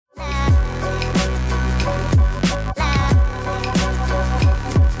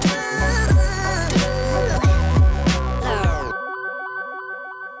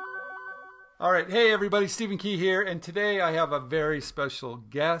right. Hey, everybody. Stephen Key here. And today I have a very special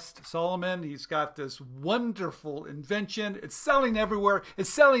guest, Solomon. He's got this wonderful invention. It's selling everywhere. It's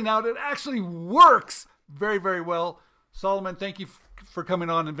selling out. It actually works very, very well. Solomon, thank you for coming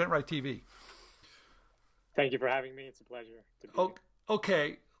on inventRight TV. Thank you for having me. It's a pleasure to be here.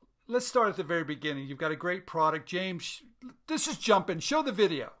 Okay. Let's start at the very beginning. You've got a great product. James, let's just jump in. Show the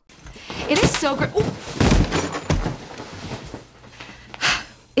video. It is so great. Ooh.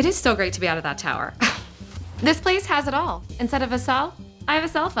 It is so great to be out of that tower. This place has it all. Instead of a cell, I have a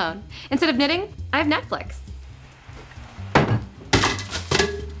cell phone. Instead of knitting, I have Netflix.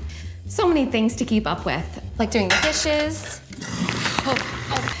 So many things to keep up with, like doing the dishes.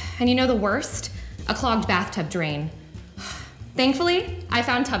 And you know the worst? A clogged bathtub drain. Thankfully, I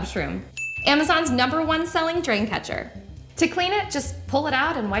found Tub Shroom, Amazon's #1 selling drain catcher. To clean it, just pull it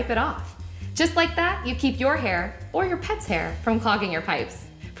out and wipe it off. Just like that, you keep your hair, or your pet's hair, from clogging your pipes.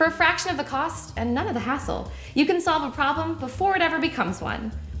 For a fraction of the cost and none of the hassle, you can solve a problem before it ever becomes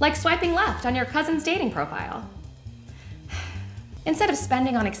one, like swiping left on your cousin's dating profile. Instead of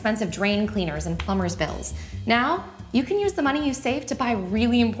spending on expensive drain cleaners and plumber's bills, now you can use the money you save to buy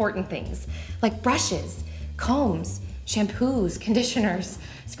really important things, like brushes, combs, shampoos, conditioners,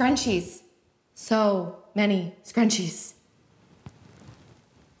 scrunchies. So many scrunchies.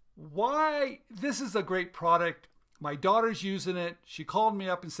 Why? This is a great product. My daughter's using it. She called me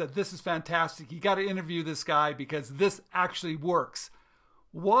up and said, this is fantastic. You got to interview this guy because this actually works.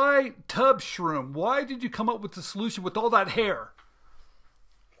 Why Tub Shroom? Why did you come up with the solution with all that hair?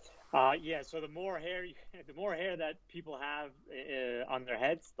 Yeah, so the more hair that people have on their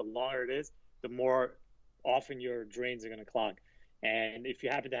heads, the longer it is, the more often your drains are going to clog. And if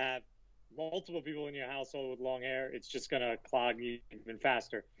you happen to have multiple people in your household with long hair, it's just going to clog even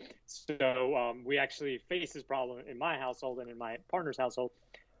faster. So we actually face this problem in my household and in my partner's household.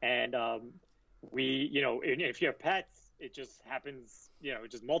 And if you have pets, it just happens,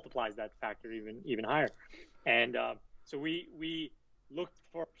 it just multiplies that factor even higher. And so we looked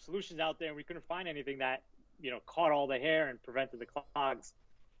for solutions out there, and we couldn't find anything that, caught all the hair and prevented the clogs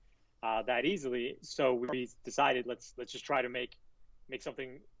that easily. So we decided, let's just try to make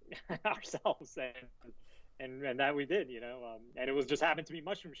something ourselves, and that we did, and it was just happened to be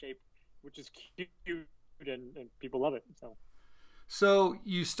mushroom shaped, which is cute, and people love it. So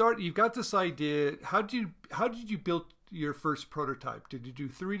you've got this idea. How did you build your first prototype? Did you do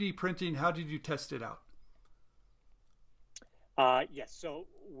 3D printing? How did you test it out? Yes. So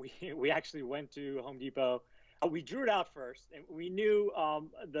we actually went to Home Depot. We drew it out first, and we knew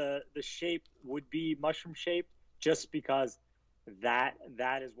the shape would be mushroom shaped, just because that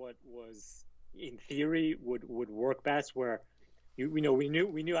is what was, in theory, would work best. Where we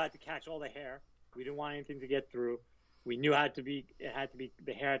knew how to catch all the hair. We didn't want anything to get through. We knew the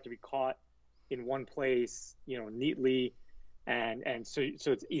hair had to be caught in one place, neatly, and so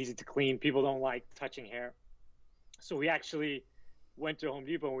it's easy to clean. People don't like touching hair, so we actually went to Home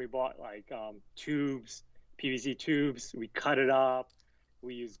Depot and we bought like tubes, PVC tubes. We cut it up.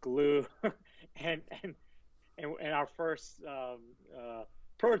 We used glue, and our first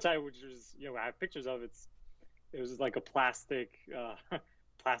prototype, which was, I have pictures of it. It was like a plastic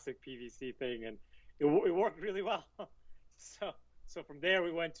PVC thing, and it worked really well. So from there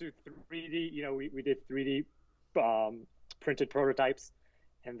we went to 3D. We did 3D printed prototypes,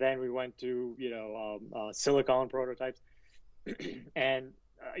 and then we went to silicone prototypes, and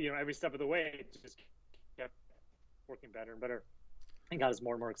every step of the way it just kept working better and better, and got us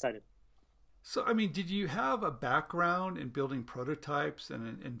more and more excited. So, did you have a background in building prototypes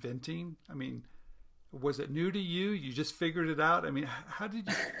and inventing? Was it new to you? You just figured it out? How did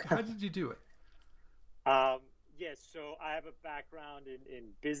you do it? Yes, so I have a background in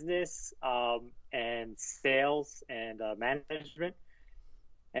business and sales and management,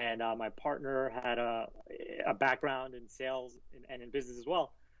 and my partner had a background in sales and in business as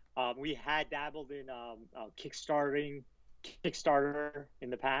well. We had dabbled in Kickstarter in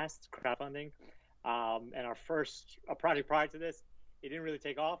the past, crowdfunding, and our first project prior to this, it didn't really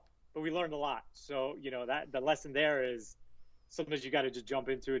take off, but we learned a lot. So that the lesson there is, sometimes you got to just jump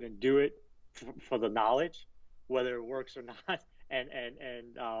into it and do it for the knowledge, whether it works or not, and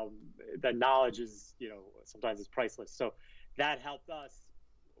the knowledge is, sometimes it's priceless. So that helped us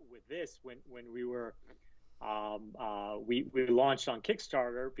with this when we were we launched on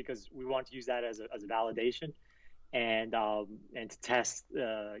Kickstarter, because we want to use that as a validation, and to test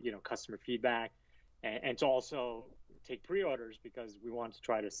customer feedback, and to also take pre-orders, because we want to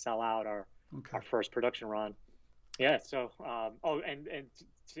try to sell out our first production run. Yeah. So and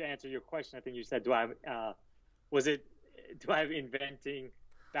to answer your question, I think you said, do I have inventing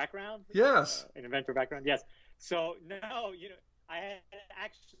background? Yes. An inventor background? Yes. So no, I had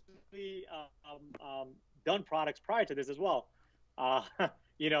actually done products prior to this as well.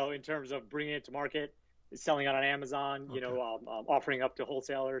 In terms of bringing it to market, selling it on Amazon, Okay. Offering up to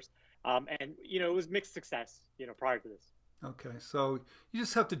wholesalers. And it was mixed success, prior to this. Okay, so you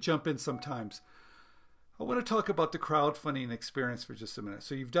just have to jump in sometimes. I want to talk about the crowdfunding experience for just a minute.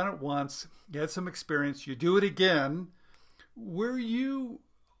 So you've done it once, you had some experience, you do it again. Were you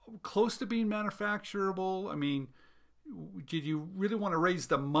close to being manufacturable? I mean, did you really want to raise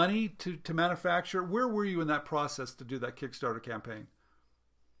the money to manufacture? Where were you in that process to do that Kickstarter campaign?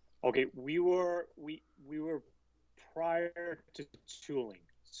 Okay, we were prior to tooling.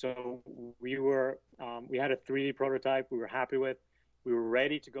 So we had a 3D prototype we were happy with. We were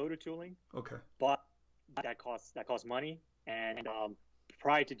ready to go to tooling. Okay. But that costs money. And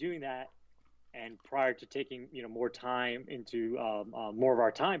prior to doing that, and prior to taking more time into more of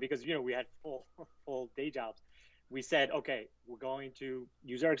our time, because we had full day jobs, we said, okay, we're going to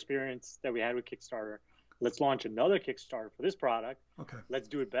use our experience that we had with Kickstarter. Let's launch another Kickstarter for this product. Okay. Let's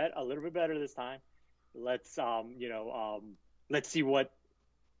do it a little bit better this time. Let's let's see what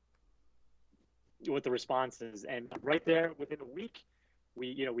the response is. And right there, within a week,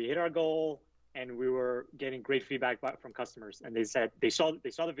 we hit our goal, and we were getting great feedback from customers. And they said they saw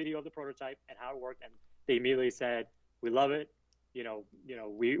the video of the prototype and how it worked, and they immediately said, "We love it.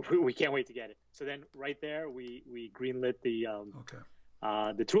 We can't wait to get it." So then, right there, we greenlit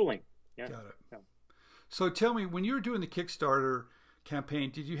the tooling. Yeah. Got it. Yeah. So tell me, when you were doing the Kickstarter campaign,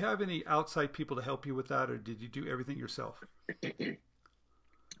 did you have any outside people to help you with that, or did you do everything yourself?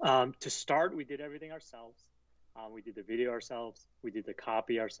 To start, we did everything ourselves. We did the video ourselves. We did the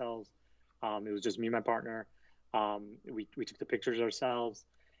copy ourselves. It was just me and my partner. We took the pictures ourselves.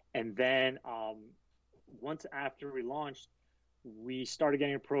 And then once after we launched, we started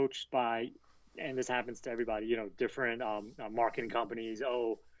getting approached by, and this happens to everybody, different marketing companies.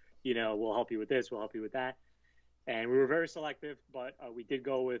 Oh, we'll help you with this, we'll help you with that. And we were very selective, but we did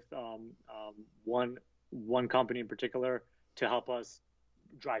go with one company in particular to help us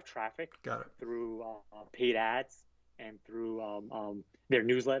drive traffic. Got it. Through paid ads and through their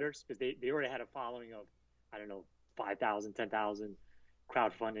newsletters, because they already had a following of, 5,000, 10,000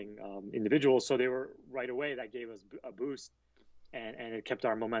 crowdfunding individuals. So they were right away, that gave us a boost, and it kept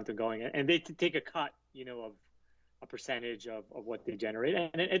our momentum going. And they take a cut, of a percentage of what they generate.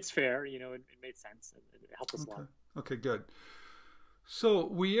 And it's fair, it made sense. It helped us a lot. Okay, good. So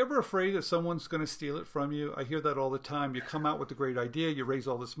were you ever afraid that someone's going to steal it from you? I hear that all the time. You come out with a great idea, you raise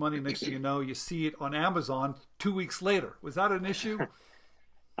all this money, next thing you know, you see it on Amazon 2 weeks later. Was that an issue?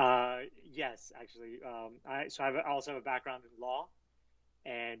 Yes, actually. I also have a background in law,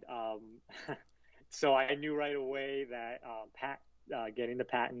 and so I knew right away that getting the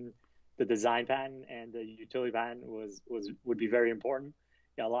patent, the design patent, and the utility patent would be very important.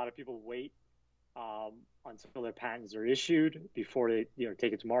 A lot of people wait until their patents are issued before they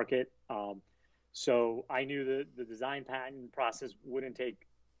take it to market. So I knew the design patent process wouldn't take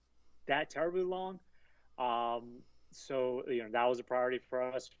that terribly long. So that was a priority for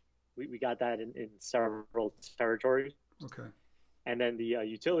us. We got that in several territories. Okay. And then the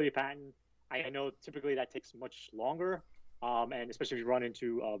utility patent, I know typically that takes much longer, and especially if you run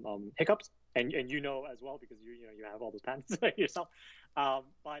into hiccups, and as well, because you have all those patents yourself.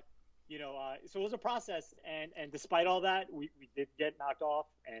 But so it was a process, and despite all that, we did get knocked off,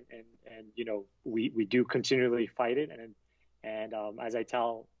 and we do continually fight it, and as I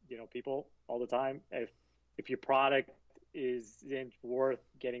tell people all the time, if your product isn't worth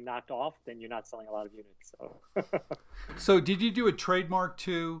getting knocked off, then you're not selling a lot of units. So, so did you do a trademark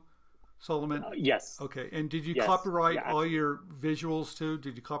too, Solomon? Yes. Okay, and did you Yes. copyright Yeah, all your visuals too?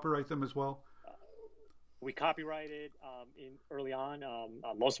 Did you copyright them as well? We copyrighted early on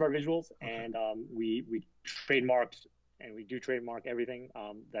most of our visuals, okay. And we trademarked, and we do trademark everything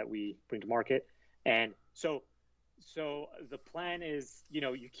that we bring to market. And so the plan is,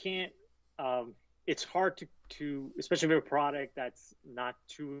 you can't. It's hard to especially with a product that's not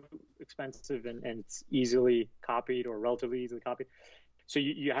too expensive and it's easily copied or relatively easily copied. So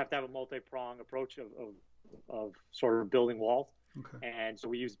you have to have a multi-pronged approach of sort of building walls. Okay. And so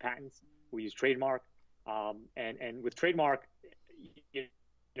we use patents, we use trademark. And with trademark,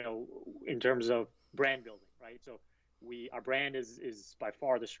 in terms of brand building, right? So our brand is by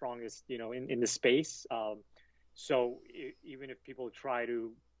far the strongest, in the space. So even if people try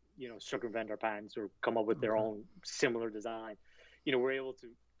to, circumvent our patents or come up with their own similar design, we're able to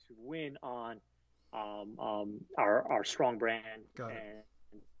win on our strong brand. Got it.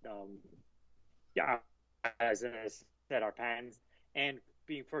 And as I said, our patents, and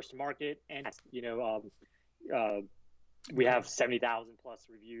being first to market, and we have 70,000 plus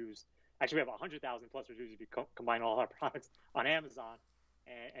reviews. Actually, we have 100,000 plus reviews if you combine all our products on Amazon,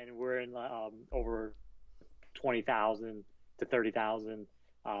 and we're in over 20,000 to 30,000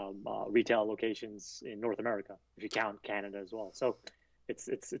 retail locations in North America, if you count Canada as well. So it's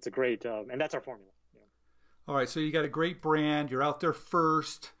a great, and that's our formula. All right, so you got a great brand. You're out there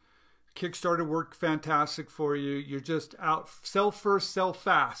first. Kickstarter worked fantastic for you. You're just out, sell first, sell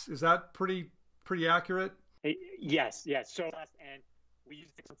fast. Is that pretty accurate? Yes. So, and we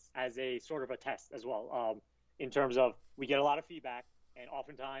use it as a sort of a test as well. In terms of, we get a lot of feedback, and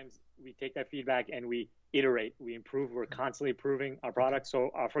oftentimes we take that feedback and we iterate, we improve. We're constantly improving our product. So,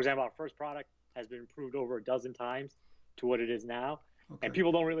 for example, our first product has been improved over a dozen times to what it is now. Okay. And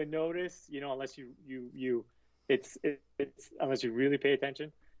people don't really notice, unless unless you really pay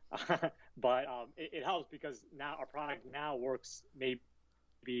attention. But it helps because now our product now works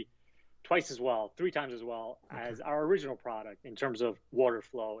maybe twice as well, 3 times as well as our original product in terms of water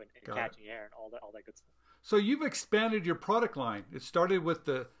flow and catching air and all that good stuff. So you've expanded your product line. It started with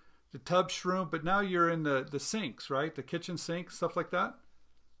the tub shroom, but now you're in the sinks, right? The kitchen sink, stuff like that?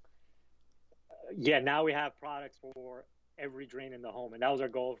 Yeah, now we have products for every drain in the home. And that was our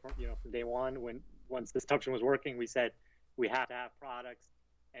goal from day one. Once this tub shroom was working, we said we have to have products.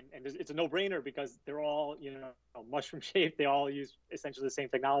 And it's a no-brainer because they're all, mushroom shaped. They all use essentially the same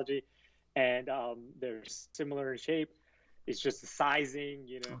technology, and they're similar in shape. It's just the sizing,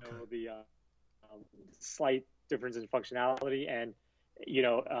 the slight difference in functionality. And,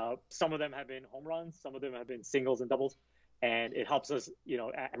 some of them have been home runs. Some of them have been singles and doubles. And it helps us,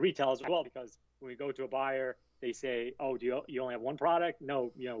 at retail as well, because when we go to a buyer, they say, oh, do you only have one product?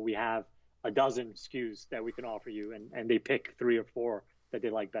 No, we have a dozen SKUs that we can offer you. And they pick 3 or 4 that they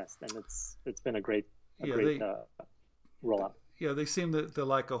like best, and it's been a great rollout. Yeah, they seem to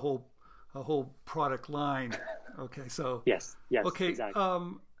like a whole product line. Okay, so yes, okay, exactly.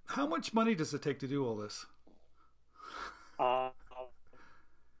 How much money does it take to do all this?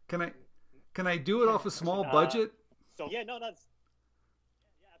 Can I do it off a small budget? So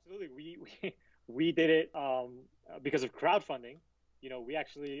absolutely. We did it because of crowdfunding. We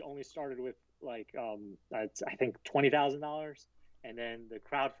actually only started with I think $20,000. And then the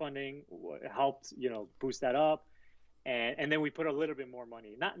crowdfunding helped, boost that up. And then we put a little bit more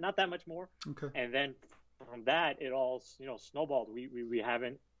money, not that much more. Okay. And then from that, it all, snowballed. We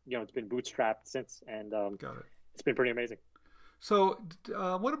haven't, it's been bootstrapped since. And got it. It's been pretty amazing. So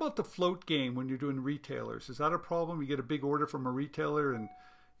what about the float game when you're doing retailers? Is that a problem? You get a big order from a retailer and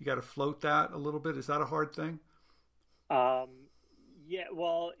you got to float that a little bit. Is that a hard thing? Yeah,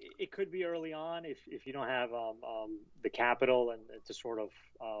 well, it could be early on if you don't have the capital and to sort of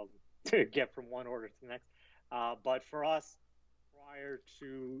to get from one order to the next. But for us, prior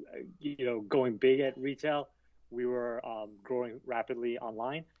to going big at retail, we were growing rapidly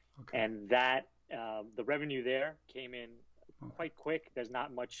online, and that the revenue there came in quite quick. There's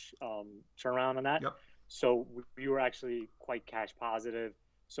not much turnaround on that. Yep. So we were actually quite cash positive.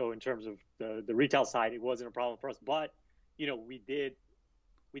 So in terms of the retail side, it wasn't a problem for us, but we did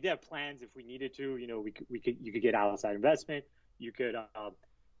have plans if we needed to. You could get outside investment. You could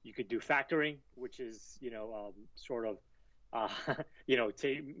do factoring, which is sort of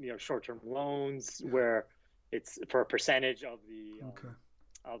take short-term loans where it's for a percentage of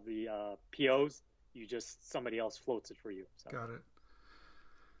the POs. Somebody else floats it for you. So. Got it.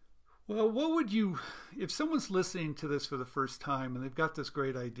 Well, what would you, if someone's listening to this for the first time and they've got this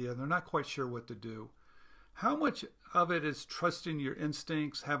great idea and they're not quite sure what to do? How much of it is trusting your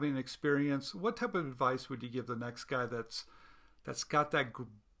instincts, having experience? What type of advice would you give the next guy that's got that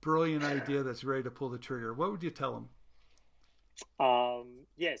brilliant idea that's ready to pull the trigger? What would you tell him?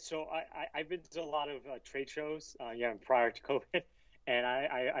 So I've been to a lot of trade shows, prior to COVID, and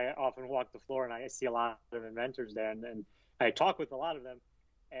I often walk the floor and I see a lot of inventors there, and I talk with a lot of them,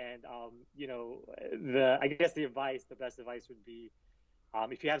 and I guess the best advice would be,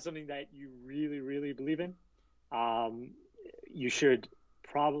 if you have something that you really, really believe in, you should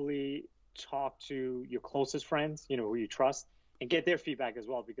probably talk to your closest friends, who you trust, and get their feedback as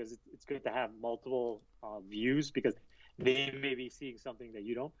well, because it's good to have multiple views, because they may be seeing something that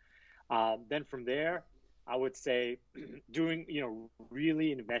you don't. Then from there, I would say doing,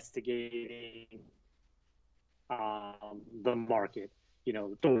 really investigating the market,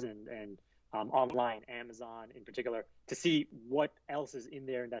 and online, Amazon in particular, to see what else is in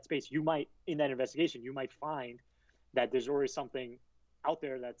there in that space. In that investigation, you might find that there's already something out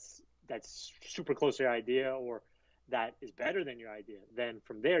there that's super close to your idea, or that is better than your idea. Then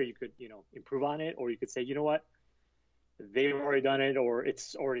from there, you could, improve on it, or you could say, you know what, they've already done it or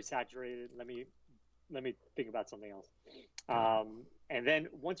it's already saturated. Let me think about something else. And then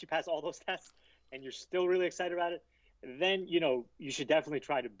once you pass all those tests and you're still really excited about it, then, you know, you should definitely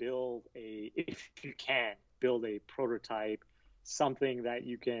try to build if you can, build a prototype, something that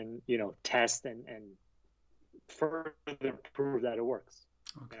you can, you know, test and further prove that it works.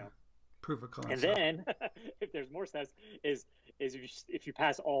 Okay. You know? Proof of concept. And then if there's more steps is if you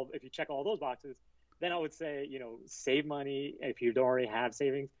check all those boxes, then I would say, you know, save money. If you don't already have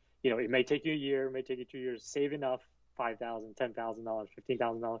savings, you know, it may take you a year, it may take you 2 years, save enough, $5,000, $10,000,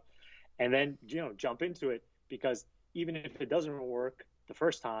 $15,000, and then, you know, jump into it, because even if it doesn't work the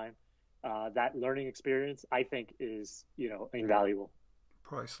first time, that learning experience, I think, is, you know, invaluable.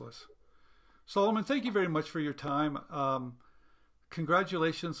 Priceless. Solomon, thank you very much for your time.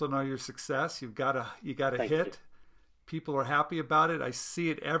 Congratulations on all your success. You got a hit. You. People are happy about it. I see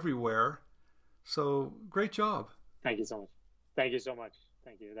it everywhere. So great job. Thank you so much. Thank you so much.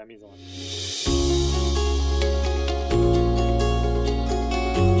 Thank you. That means a lot.